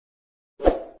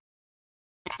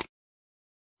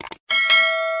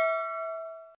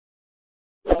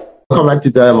Welcome back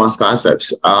to Diamond's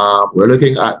Concepts. We're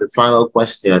looking at the final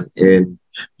question in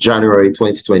January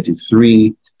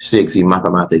 2023 CXC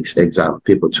Mathematics Exam,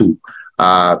 Paper 2.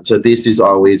 So this is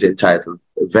always entitled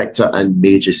Vector and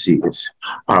Matrices.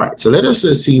 All right, so let us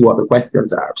see what the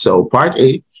questions are. So part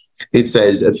A, it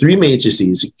says three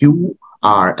matrices, Q,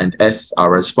 R, and S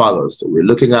are as follows. So we're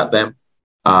looking at them.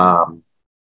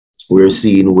 We're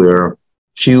seeing where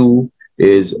Q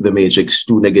is the matrix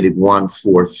 2, -1,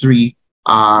 4, 3.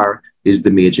 R is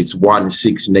the matrix 1,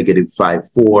 6,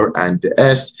 -5, 4, and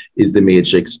S is the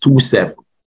matrix 2, 7,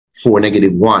 4,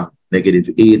 -1,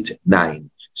 -8,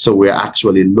 9. So we're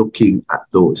actually looking at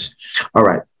those. All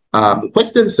right. The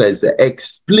question says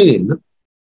explain,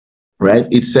 right?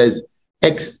 It says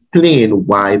explain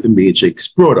why the matrix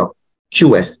product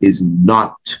QS is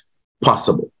not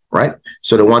possible, right?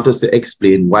 So they want us to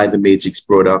explain why the matrix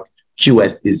product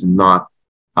QS is not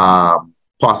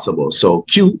possible. So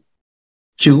Q.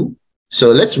 So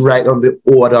let's write on the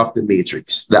order of the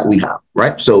matrix that we have,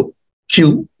 right? So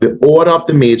Q, the order of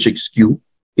the matrix Q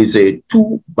is a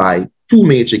 2 by 2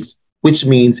 matrix, which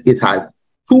means it has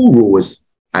 2 rows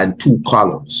and 2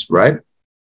 columns, right?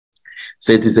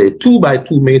 So it is a 2 by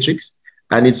 2 matrix,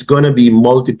 and it's going to be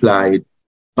multiplied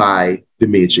by the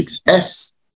matrix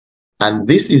S. And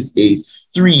this is a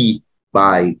 3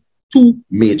 by 2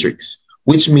 matrix,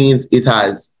 which means it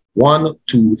has 1,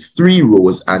 2, 3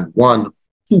 rows and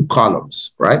 2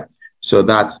 columns, right? So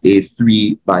that's a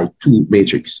 3 by 2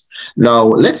 matrix. Now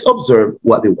let's observe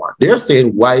what they want. They're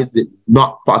saying, why is it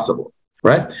not possible,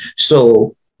 right?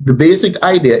 So the basic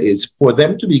idea is for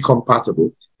them to be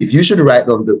compatible, if you should write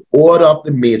down the order of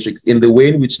the matrix in the way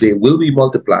in which they will be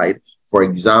multiplied, for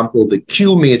example, the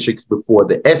Q matrix before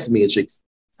the S matrix,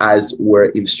 as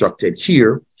we're instructed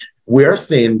here, we're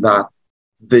saying that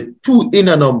the 2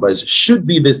 inner numbers should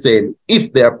be the same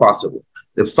if they're possible.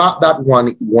 The fact that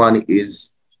one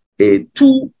is a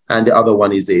 2 and the other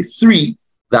one is a 3,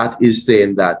 that is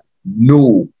saying that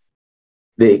no,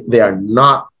 they are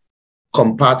not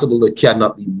compatible, they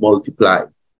cannot be multiplied.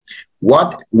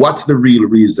 What's the real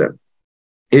reason?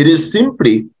 It is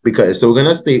simply because, so we're going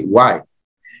to state why.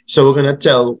 So we're going to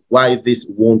tell why this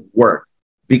won't work.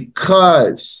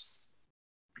 Because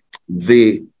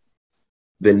the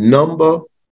number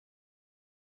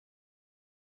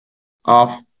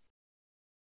of,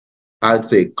 I'd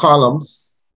say,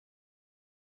 columns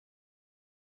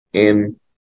in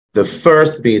the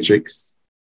first matrix,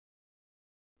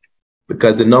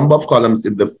 because the number of columns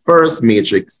in the first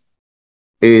matrix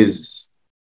is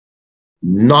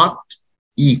not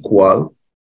equal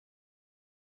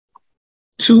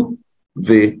to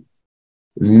the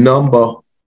number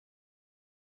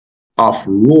of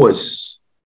rows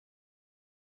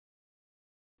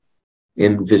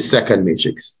in the second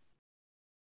matrix.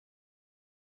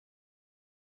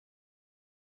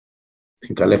 I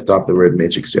think I left off the word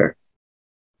matrix here,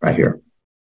 right here.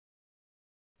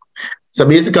 So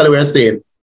basically we're saying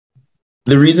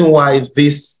the reason why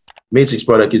this matrix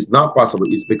product is not possible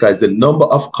is because the number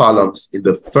of columns in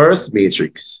the first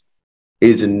matrix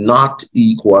is not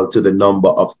equal to the number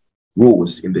of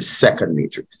rows in the second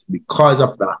matrix. Because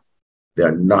of that,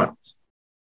 they're not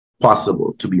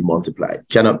possible to be multiplied,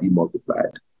 cannot be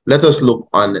multiplied. Let us look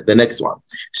on the next one.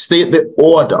 State the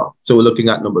order. So we're looking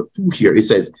at number 2 here. It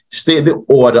says, state the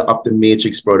order of the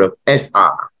matrix product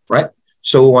SR, right?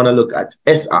 So we want to look at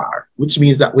SR, which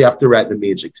means that we have to write the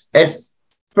matrix S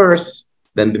first,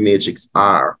 then the matrix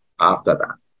R after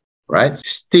that, right?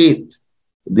 State,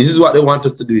 this is what they want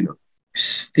us to do now.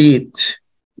 State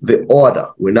the order.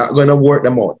 We're not going to work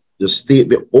them out. Just state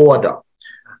the order.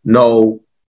 Now,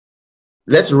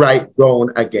 let's write down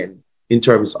again in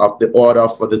terms of the order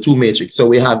for the 2 matrix. So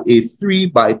we have a 3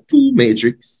 by 2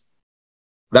 matrix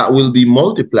that will be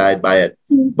multiplied by a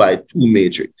 2 by 2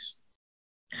 matrix.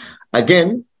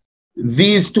 Again,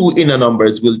 these 2 inner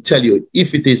numbers will tell you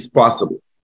if it is possible.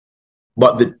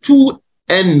 But the 2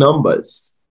 end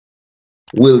numbers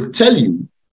will tell you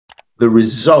the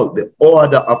result, the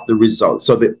order of the result.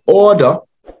 So the order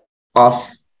of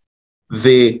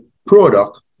the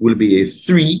product will be a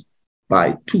 3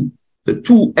 by 2. The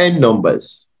 2 end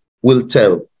numbers will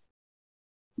tell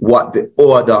what the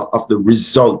order of the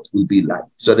result will be like.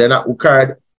 So they're not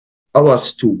required of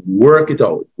us to work it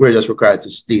out. We're just required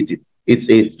to state it. It's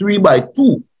a 3 by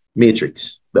 2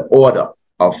 matrix, the order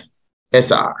of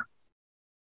SR.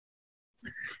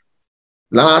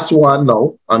 Last one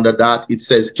now, under that, it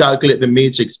says calculate the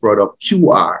matrix product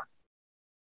QR.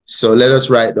 So let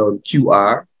us write down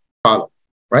QR column,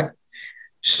 right?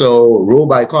 So row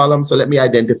by column. So let me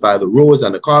identify the rows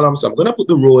and the columns. So I'm going to put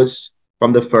the rows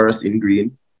from the first in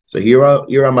green. So here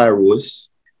are my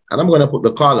rows. And I'm going to put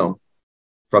the column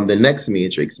from the next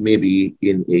matrix, maybe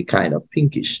in a kind of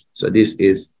pinkish. So this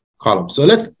is column. So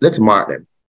let's mark them.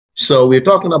 So we're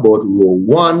talking about row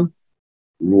 1,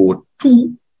 row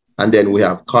 2, and then we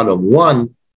have column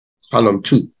 1, column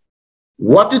 2.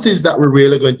 What it is that we're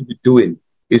really going to be doing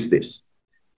is this.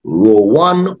 Row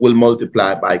 1 will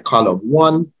multiply by column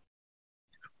 1.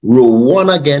 Row 1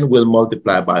 again will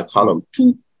multiply by column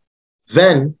 2.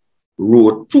 Then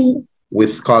row 2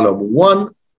 with column 1.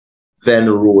 Then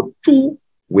row 2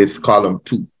 with column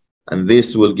 2. And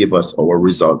this will give us our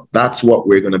result. That's what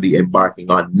we're going to be embarking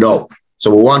on now.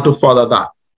 So we want to follow that.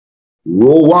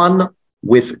 Row 1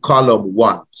 with column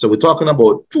 1. So we're talking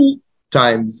about 2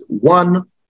 times 1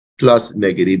 plus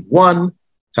negative 1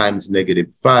 times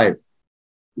negative 5.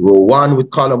 Row 1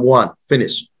 with column 1,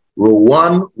 finish. Row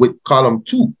 1 with column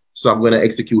 2. So I'm going to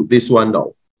execute this one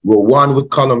now. Row 1 with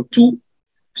column 2.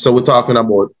 So we're talking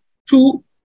about 2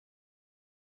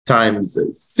 times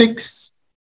 6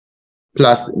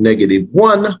 plus negative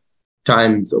 1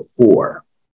 times 4,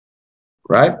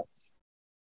 right?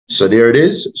 So there it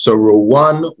is. So row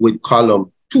 1 with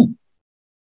column 2.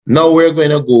 Now we're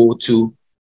going to go to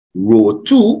row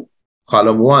 2,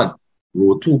 column 1.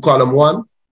 Row 2, column 1.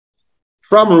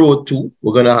 From row 2,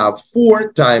 we're going to have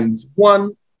 4 times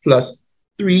 1 plus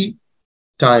 3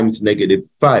 times negative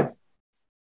 5.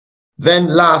 Then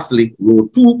lastly, row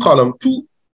 2, column 2,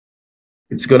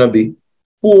 it's going to be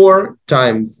 4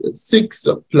 times 6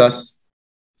 plus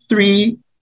 3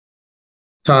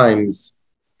 times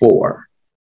 4.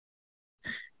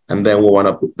 And then we want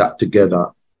to put that together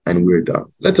and we're done.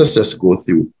 Let us just go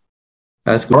through.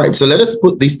 All right, so let us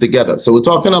put this together. So we're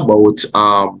talking about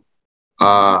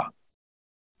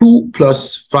 2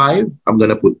 plus 5. I'm going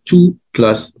to put 2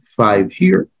 plus 5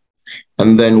 here.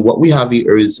 And then what we have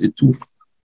here is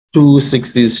 2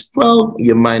 6 is 12.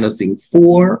 You're minusing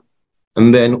 4.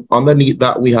 And then underneath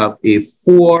that, we have a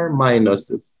 4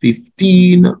 minus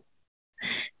 15.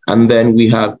 And then we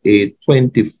have a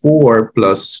 24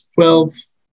 plus 12.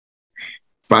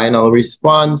 Final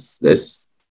response, let's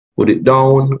put it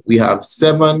down. We have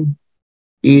 7,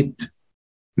 8,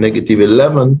 negative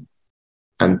 11,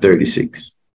 and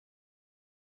 36.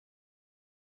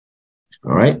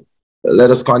 All right,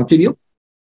 let us continue.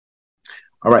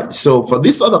 All right, so for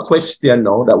this other question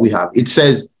now that we have, it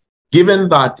says, given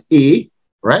that A,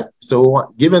 right?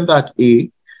 So given that A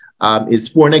is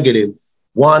 4, negative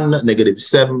 1, negative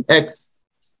 7x,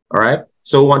 all right?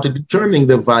 So we want to determine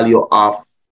the value of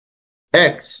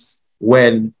x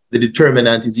when the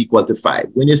determinant is equal to 5.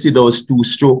 When you see those two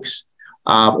strokes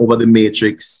over the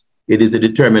matrix, it is the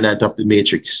determinant of the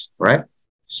matrix, right?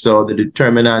 So the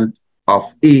determinant of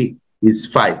A is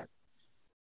 5.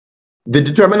 The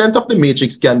determinant of the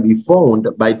matrix can be found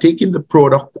by taking the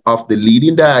product of the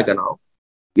leading diagonal,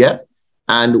 yeah?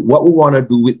 And what we want to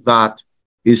do with that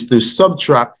is to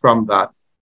subtract from that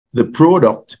the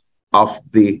product of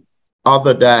the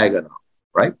other diagonal,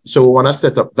 right? So we want to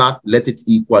set up that, let it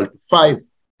equal to 5,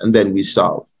 and then we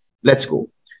solve. Let's go.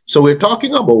 So we're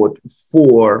talking about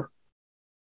 4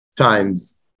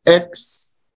 times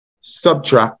x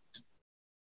subtract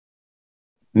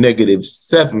negative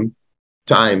 7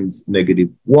 times negative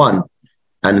 1,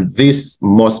 and this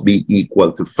must be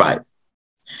equal to 5.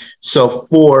 So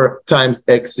 4 times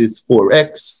x is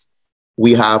 4x.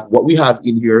 We have, what we have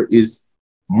in here is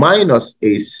minus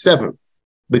a 7,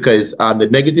 because the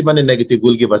negative and the negative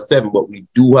will give us 7, but we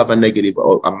do have a negative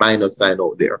or a minus sign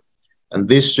out there. And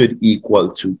this should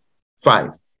equal to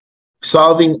 5.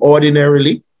 Solving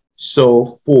ordinarily, so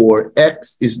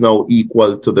 4x is now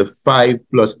equal to the 5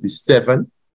 plus the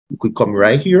 7. We could come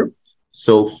right here.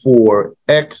 So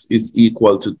 4x is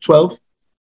equal to 12.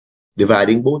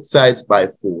 Dividing both sides by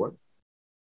 4.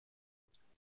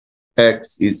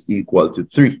 X is equal to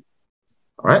 3.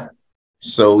 All right.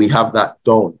 So we have that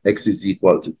down. X is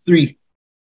equal to 3.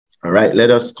 All right.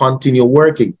 Let us continue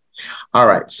working. All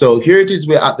right. So here it is.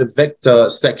 We're at the vector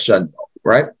section,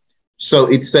 right? So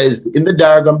it says in the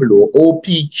diagram below,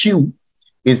 OPQ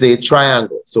is a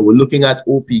triangle. So we're looking at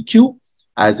OPQ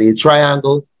as a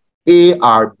triangle.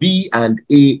 ARB and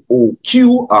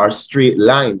AOQ are straight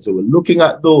lines. So we're looking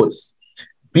at those.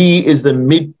 B is the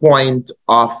midpoint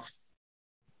of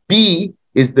PQ.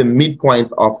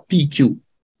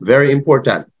 Very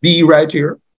important. B right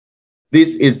here.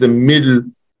 This is the middle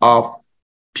of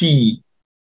PQ.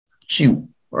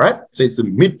 All right. So it's the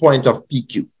midpoint of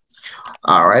PQ.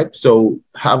 All right. So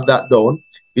have that down.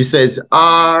 It says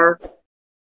R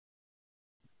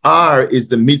is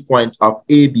the midpoint of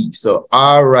AB. So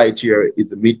R right here is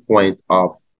the midpoint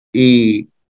of AB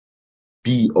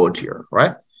out here,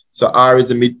 right? So R is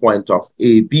the midpoint of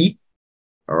AB.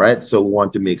 All right. So we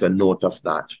want to make a note of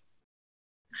that.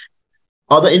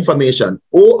 other information,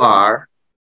 OR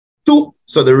to,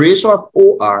 so the ratio of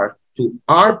OR to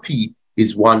RP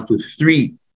is 1 to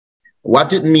 3.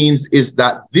 What it means is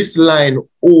that this line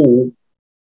OP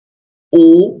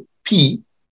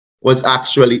was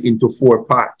actually into 4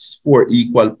 parts, 4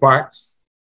 equal parts,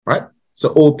 right? So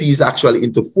OP is actually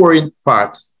into 4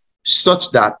 parts, such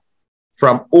that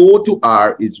from O to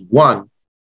R is 1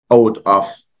 out of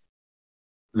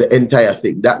the entire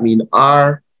thing. That means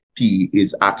RP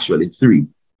is actually 3.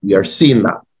 We are seeing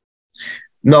that.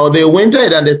 Now they went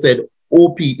ahead and they said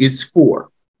OP is 4.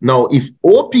 Now if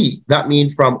OP, that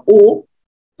means from O,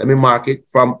 let me mark it,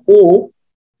 from O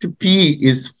to P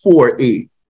is 4A,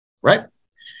 right?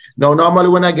 Now normally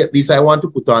when I get this, I want to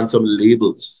put on some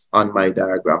labels on my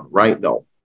diagram right now.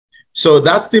 So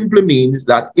that simply means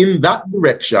that in that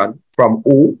direction from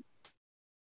O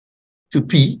to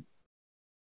P,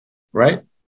 right?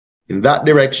 In that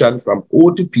direction from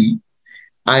O to P,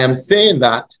 I am saying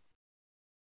that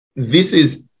this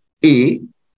is A,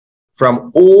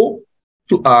 from O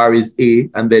to R is A,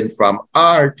 and then from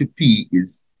R to P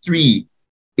is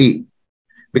 3A.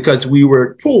 Because we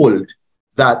were told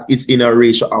that it's in a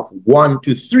ratio of 1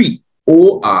 to 3.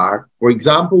 OR, for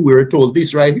example, we were told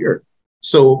this right here.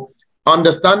 So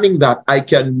understanding that, I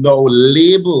can now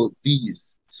label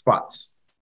these spots,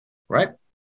 right?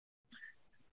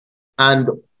 And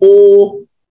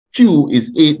OQ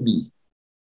is 8B.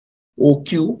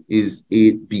 OQ is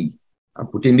 8B. I'm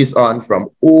putting this on from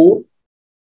O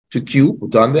to Q,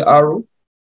 put on the arrow,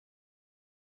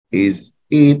 is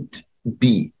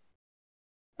 8B.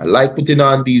 I like putting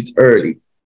on these early.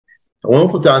 I want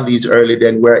to put on these early,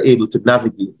 then we're able to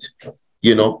navigate,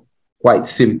 you know, quite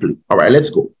simply. All right, let's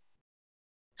go.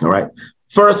 All right.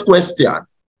 First question,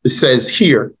 it says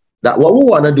here that what we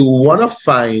want to do, we want to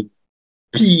find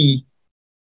PQ.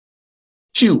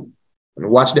 And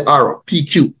watch the arrow,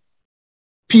 PQ.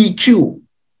 PQ.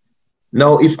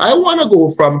 Now, if I want to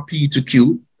go from P to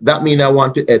Q, that means I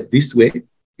want to head this way.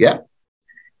 Yeah.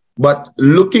 But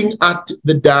looking at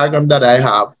the diagram that I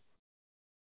have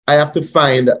to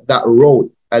find that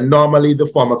road, and normally the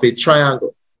form of a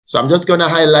triangle. So I'm just going to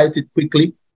highlight it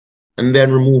quickly and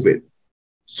then remove it.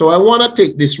 So I want to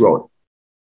take this road,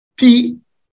 P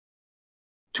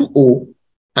to O,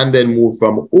 and then move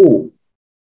from O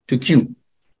to Q.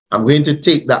 I'm going to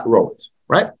take that route,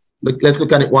 right? But let's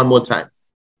look at it one more time.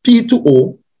 P to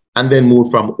O, and then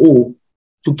move from O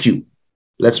to Q.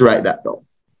 Let's write that down.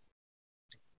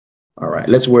 All right,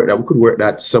 let's work that. We could work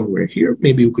that somewhere here.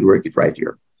 Maybe we could work it right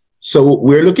here. So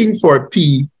we're looking for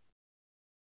PQ,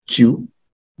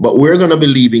 but we're going to be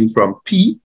leaving from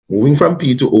P, moving from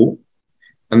P to O,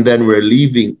 and then we're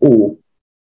leaving O,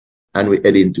 and we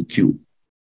head into Q.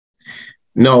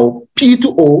 Now, P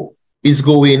to O is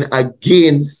going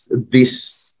against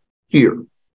this here.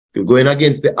 We're going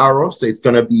against the arrow, so it's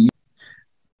going to be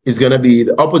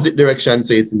the opposite direction,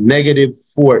 so it's negative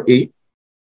 4A.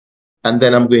 And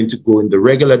then I'm going to go in the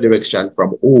regular direction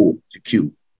from O to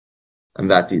Q,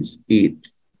 and that is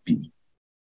 8B.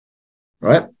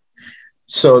 Right?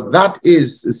 So that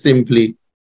is simply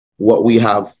what we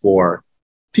have for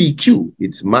PQ.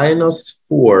 It's minus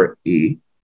 4A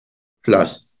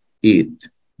plus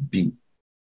 8B.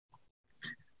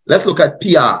 Let's look at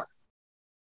PR.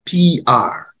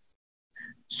 PR.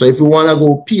 So if we want to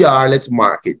go PR, let's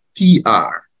mark it.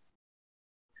 PR.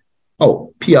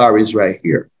 Oh, PR is right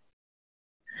here.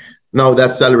 Now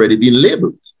that's already been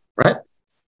labeled, right?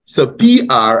 So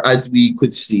PR, as we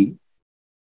could see,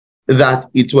 that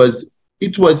it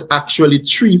was actually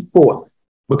 3/4,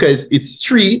 because it's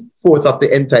 3/4 of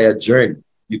the entire journey.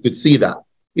 You could see that.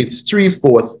 It's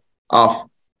 3/4 of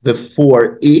the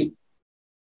 4A,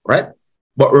 right?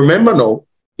 But remember now,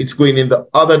 it's going in the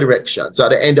other direction. So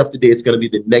at the end of the day, it's going to be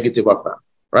the negative of that,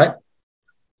 right?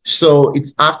 So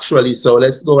it's actually, so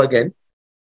let's go again.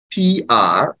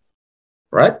 PR,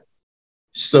 right?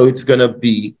 So it's going to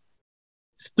be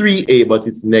 3A, but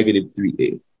it's negative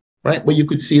 3A, right? But you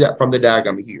could see that from the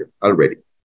diagram here already.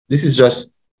 This is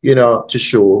just, you know, to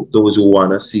show those who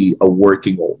want to see a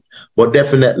working out. But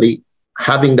definitely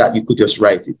having that, you could just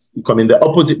write it. You come in the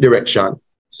opposite direction,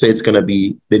 so it's going to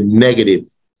be the negative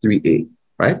 3A,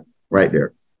 right? Right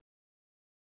there.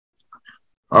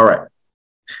 All right.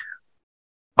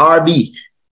 RB.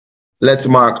 Let's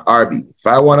mark RB. If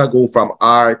I want to go from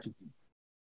R to B,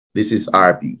 this is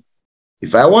RB.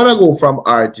 If I want to go from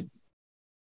R to B,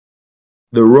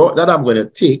 the road that I'm going to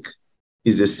take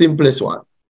is the simplest one.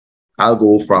 I'll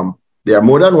go from, there are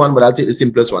more than one, but I'll take the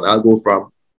simplest one. I'll go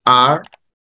from R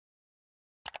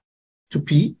to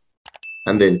P,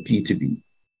 and then P to B.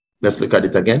 Let's look at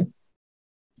it again.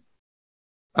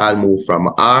 I'll move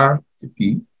from R to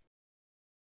P,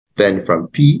 then from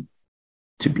P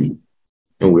to B,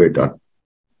 and we're done.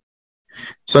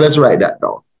 So let's write that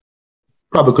down.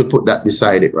 Probably could put that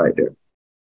beside it right there.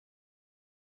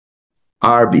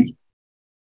 RB.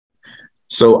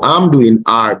 So I'm doing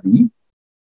RB.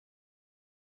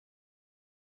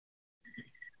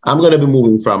 I'm going to be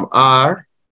moving from R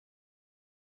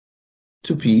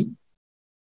to P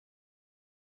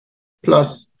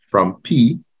plus from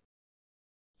P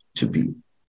to B.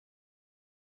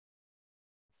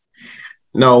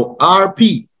 Now,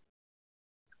 RP.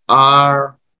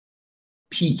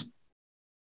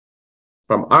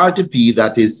 From R to P,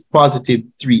 that is positive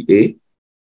 3A.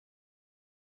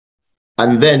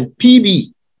 And then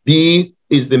PB. B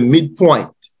is the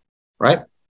midpoint, right?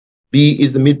 B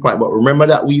is the midpoint, but remember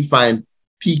that we find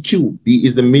PQ. B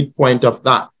is the midpoint of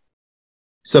that.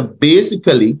 So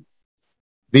basically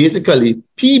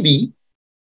PB,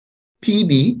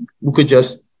 we could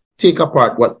just take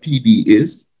apart what PB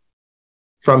is.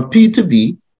 From P to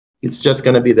B, it's just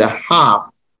going to be the half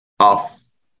of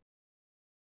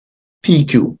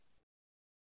PQ,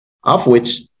 of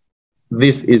which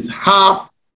this is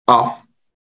half of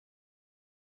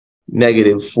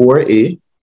negative 4A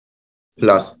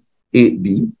plus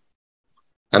 8B.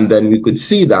 And then we could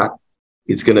see that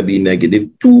it's going to be negative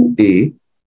 2A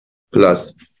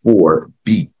plus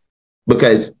 4B,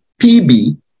 because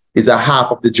PB is a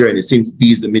half of the journey since B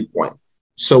is the midpoint.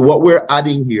 So what we're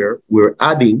adding here, we're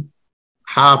adding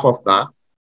half of that,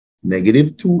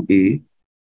 negative 2A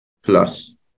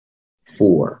plus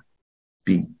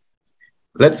 4B.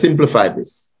 Let's simplify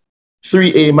this.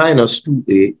 3A minus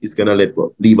 2A is going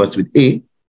to leave us with A,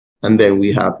 and then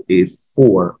we have a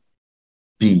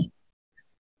 4B.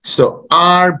 So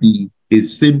RB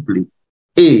is simply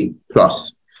A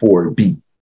plus 4B.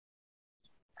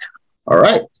 All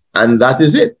right, and that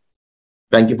is it.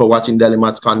 Thank you for watching Daily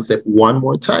Maths Concept one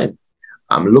more time.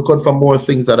 I'm looking for more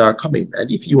things that are coming. And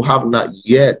if you have not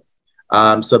yet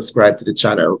subscribed to the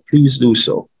channel, please do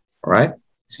so. All right,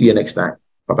 see you next time.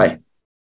 Bye-bye.